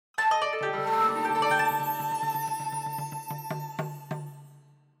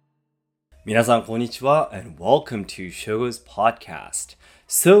皆さん、こんにちは, and welcome to Shogo's podcast.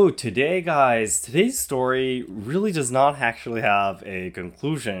 So, today, guys, today's story really does not actually have a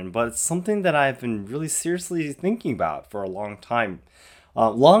conclusion, but it's something that I've been really seriously thinking about for a long time.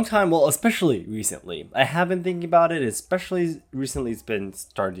 Well, especially recently. I have been thinking about it, especially recently, it's been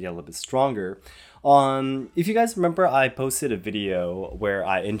starting to get a little bit stronger. If you guys remember, I posted a video where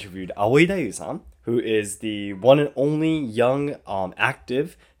I interviewed Aoi Dayu-san, who is the one and only young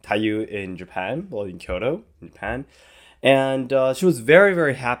active Taiyu in Japan, well, in Kyoto, in Japan. And she was very,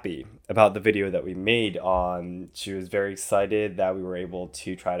 very happy about the video that we made. She was very excited that we were able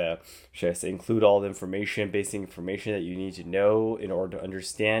to try to, should I say, include all the information, basic information that you need to know in order to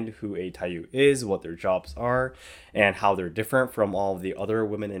understand who a Taiyu is, what their jobs are, and how they're different from all of the other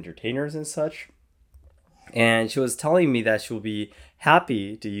women entertainers and such. And she was telling me that she'll be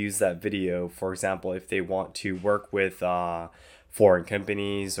happy to use that video, for example, if they want to work with foreign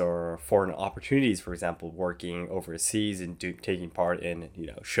companies or foreign opportunities, for example, working overseas and taking part in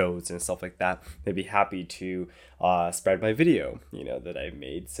shows and stuff like that. They'd be happy to spread my video, that I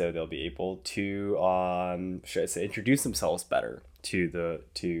made, so they'll be able to should I say, introduce themselves better to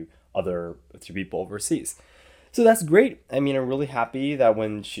people overseas. So that's great. I mean, I'm really happy that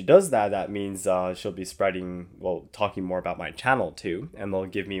when she does that, that means she'll be talking more about my channel too, and they'll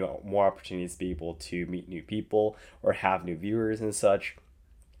give me more opportunities to be able to meet new people or have new viewers and such.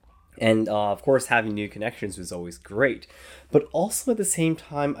 And of course, having new connections was always great. But also at the same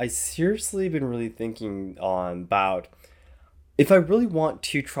time, I seriously been really thinking on about if I really want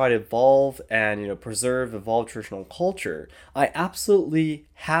to try to evolve and evolve traditional culture, I absolutely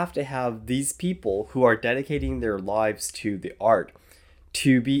have to have these people who are dedicating their lives to the art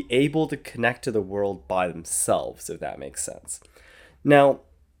to be able to connect to the world by themselves, if that makes sense. Now,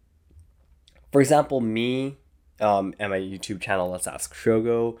 for example, me and my YouTube channel, Let's Ask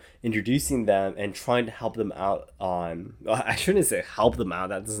Shogo, introducing them and trying to help them out on. Well, I shouldn't say help them out.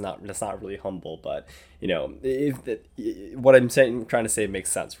 That's not really humble, but what I'm trying to say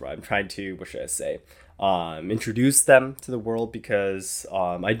makes sense, right? I'm trying to, what should I say? Introduce them to the world because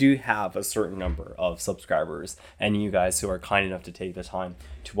I do have a certain number of subscribers and you guys who are kind enough to take the time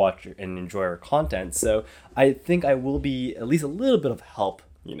to watch and enjoy our content. So I think I will be at least a little bit of help,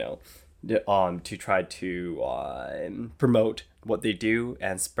 to try to promote what they do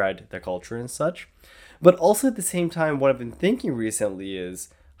and spread their culture and such. But also at the same time, what I've been thinking recently is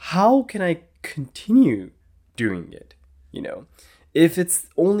how can I continue doing it? If it's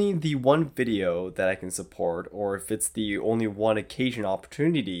only the one video that I can support, or if it's the only one occasion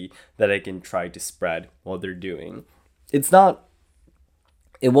opportunity that I can try to spread what they're doing, it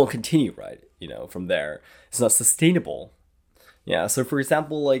won't continue, right? From there, it's not sustainable. Yeah, so for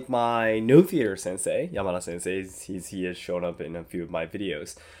example, like my no theater sensei, Yamada sensei, he has shown up in a few of my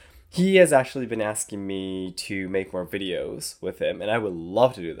videos. He has actually been asking me to make more videos with him, and I would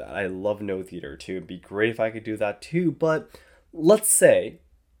love to do that. I love no theater too. It'd be great if I could do that too, but let's say,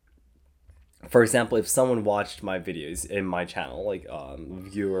 for example, if someone watched my videos in my channel, like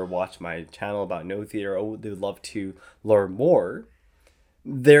viewer watched my channel about no theater, they would love to learn more.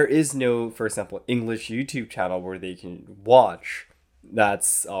 There is no, for example, English YouTube channel where they can watch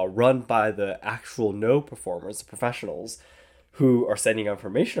that's run by the actual no performers, the professionals who are sending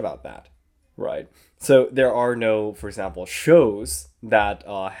information about that, right? So there are no, for example, shows that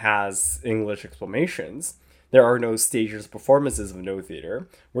has English explanations. There are no stages performances of no theater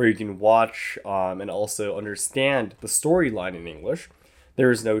where you can watch and also understand the storyline in English.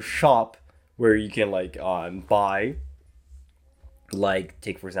 There is no shop where you can buy,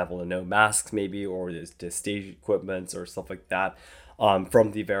 take for example the no masks maybe, or the stage equipments or stuff like that,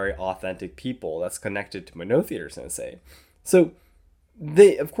 from the very authentic people that's connected to my no theater sensei. So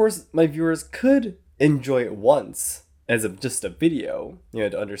they, of course, my viewers could enjoy it once as just a video,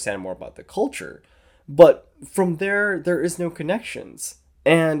 to understand more about the culture, but from there is no connections,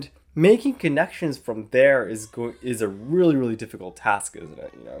 and making connections from there is a really, really difficult task, isn't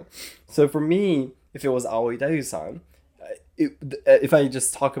it? So for me, if it was Aoi Dayu-san, if I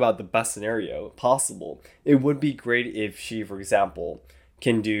just talk about the best scenario possible, it would be great if she, for example,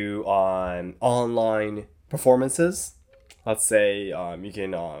 can do online performances. Let's say you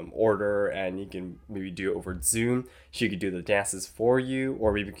can order and you can maybe do it over Zoom. She could do the dances for you,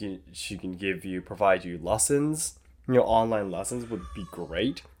 or maybe she can provide you lessons. Online lessons would be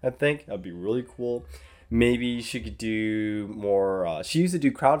great. I think that'd be really cool. Maybe she could do more. She used to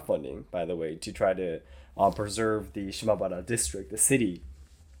do crowdfunding, by the way, to try to preserve the Shimabara district, the city.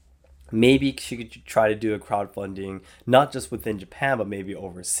 Maybe she could try to do a crowdfunding, not just within Japan, but maybe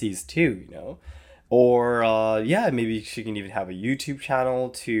overseas too, Or yeah, maybe she can even have a YouTube channel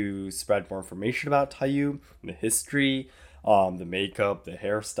to spread more information about Taiyu, the history, the makeup, the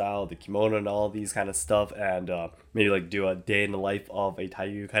hairstyle, the kimono, and all these kind of stuff, and maybe like do a day in the life of a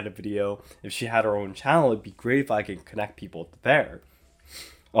Taiyu kind of video. If she had her own channel, it'd be great if I could connect people there,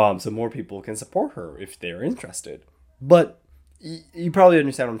 so more people can support her if they're interested. But you probably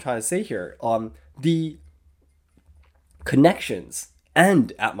understand what I'm trying to say here. The connections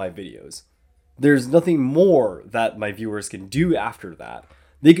end at my videos. There's nothing more that my viewers can do after that.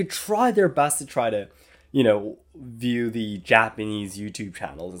 They could try their best to try to, view the Japanese YouTube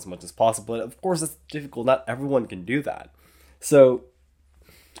channels as much as possible. But of course, it's difficult. Not everyone can do that. So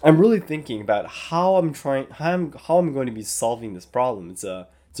I'm really thinking about how I'm going to be solving this problem. It's a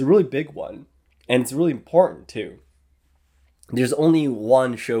really big one, and it's really important too. There's only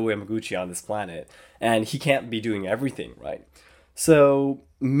one Sho Yamaguchi on this planet, and he can't be doing everything, right? So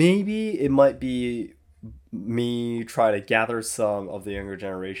maybe it might be me try to gather some of the younger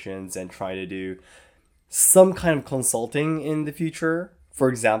generations and try to do some kind of consulting in the future. For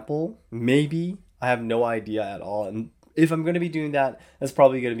example, maybe I have no idea at all. And if I'm going to be doing that, that's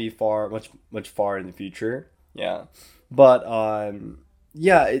probably going to be much far in the future. Yeah. But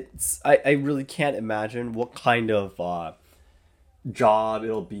yeah, I really can't imagine what kind of job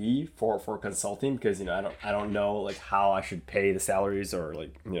it'll be for consulting, because I don't know like how I should pay the salaries or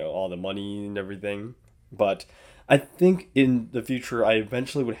like all the money and everything. But I think in the future I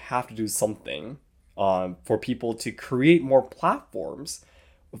eventually would have to do something for people to create more platforms.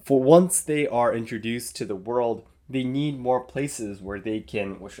 For once they are introduced to the world, they need more places where they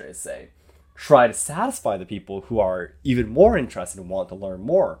can, what should I say, try to satisfy the people who are even more interested and want to learn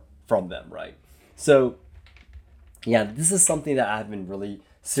more from them, right? So yeah, this is something that I've been really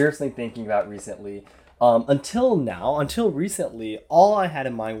seriously thinking about recently. Until recently, all I had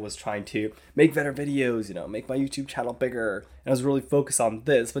in mind was trying to make better videos, make my YouTube channel bigger. And I was really focused on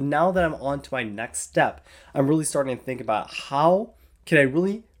this. But now that I'm on to my next step, I'm really starting to think about how can I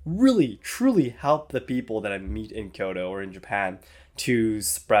really, really, truly help the people that I meet in Kyoto or in Japan to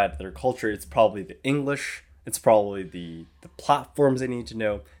spread their culture. It's probably the English. It's probably the platforms they need to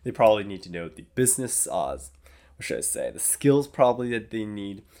know. They probably need to know the business, what should I say, the skills probably that they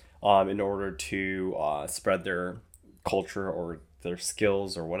need in order to spread their culture or their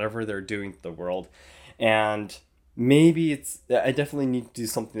skills or whatever they're doing to the world. And maybe I definitely need to do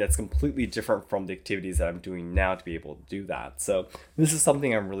something that's completely different from the activities that I'm doing now to be able to do that. So this is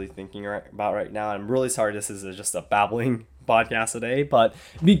something I'm really thinking about right now. I'm really sorry this is just a babbling podcast today, but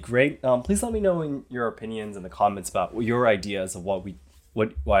it'd be great. Please let me know in your opinions in the comments about your ideas of what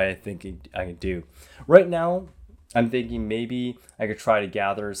I think I can do. Right now, I'm thinking maybe I could try to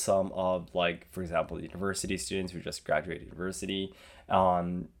gather some of, like, for example, the university students who just graduated university,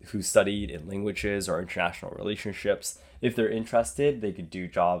 who studied in languages or international relationships. If they're interested, they could do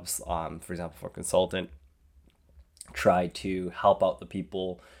jobs, for example, for a consultant, try to help out the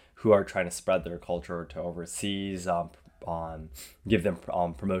people who are trying to spread their culture to overseas, give them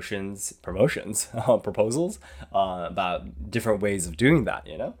proposals about different ways of doing that,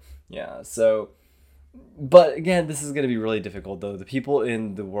 Yeah, so... But again, this is going to be really difficult, though. The people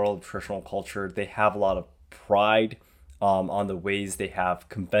in the world of traditional culture, they have a lot of pride on the ways they have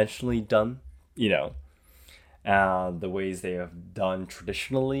conventionally done, the ways they have done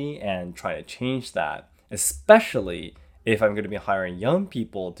traditionally, and trying to change that, especially if I'm going to be hiring young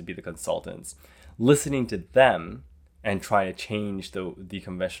people to be the consultants. Listening to them and trying to change the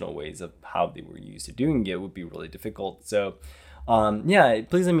conventional ways of how they were used to doing it would be really difficult. So yeah,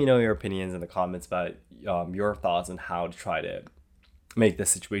 please let me know your opinions in the comments about your thoughts on how to try to make this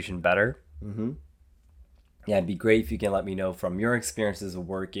situation better. Yeah, it'd be great if you can let me know from your experiences of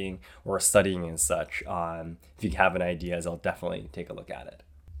working or studying and such. If you have any ideas, I'll definitely take a look at it.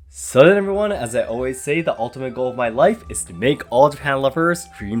 So then everyone, as I always say, the ultimate goal of my life is to make all Japan lovers'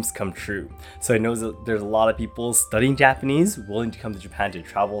 dreams come true. So I know that there's a lot of people studying Japanese, willing to come to Japan to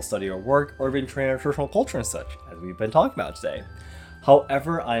travel, study, or work, or even train our traditional culture and such, as we've been talking about today.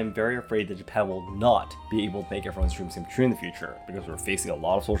 However, I am very afraid that Japan will not be able to make everyone's dreams come true in the future, because we're facing a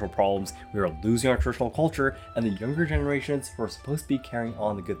lot of social problems, we are losing our traditional culture, and the younger generations who are supposed to be carrying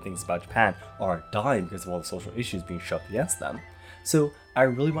on the good things about Japan are dying because of all the social issues being shoved against them. So I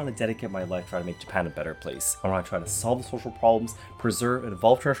really want to dedicate my life trying to make Japan a better place. I want to try to solve the social problems, preserve and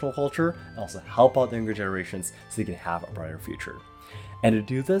evolve traditional culture, and also help out the younger generations so they can have a brighter future. And to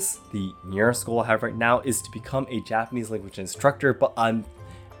do this, the nearest goal I have right now is to become a Japanese language instructor, but I'm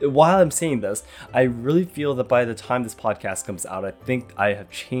while I'm saying this, I really feel that by the time this podcast comes out, I think I have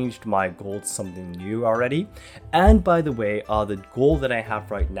changed my goal to something new already. And by the way, the goal that I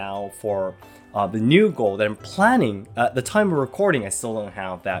have right now for the new goal that I'm planning, at the time of recording, I still don't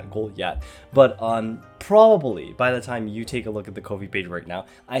have that goal yet. But probably by the time you take a look at the Ko-fi page right now,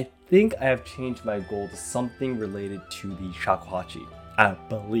 I think I have changed my goal to something related to the shakuhachi, I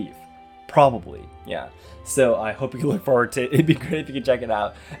believe. Probably, yeah. So I hope you can look forward to it. It'd be great if you could check it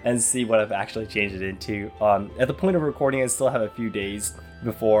out and see what I've actually changed it into. At the point of recording, I still have a few days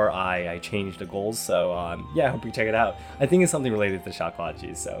before I change the goals. So yeah, I hope you check it out. I think it's something related to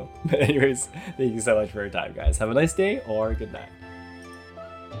shakuhachi. So anyways, thank you so much for your time, guys. Have a nice day or good night.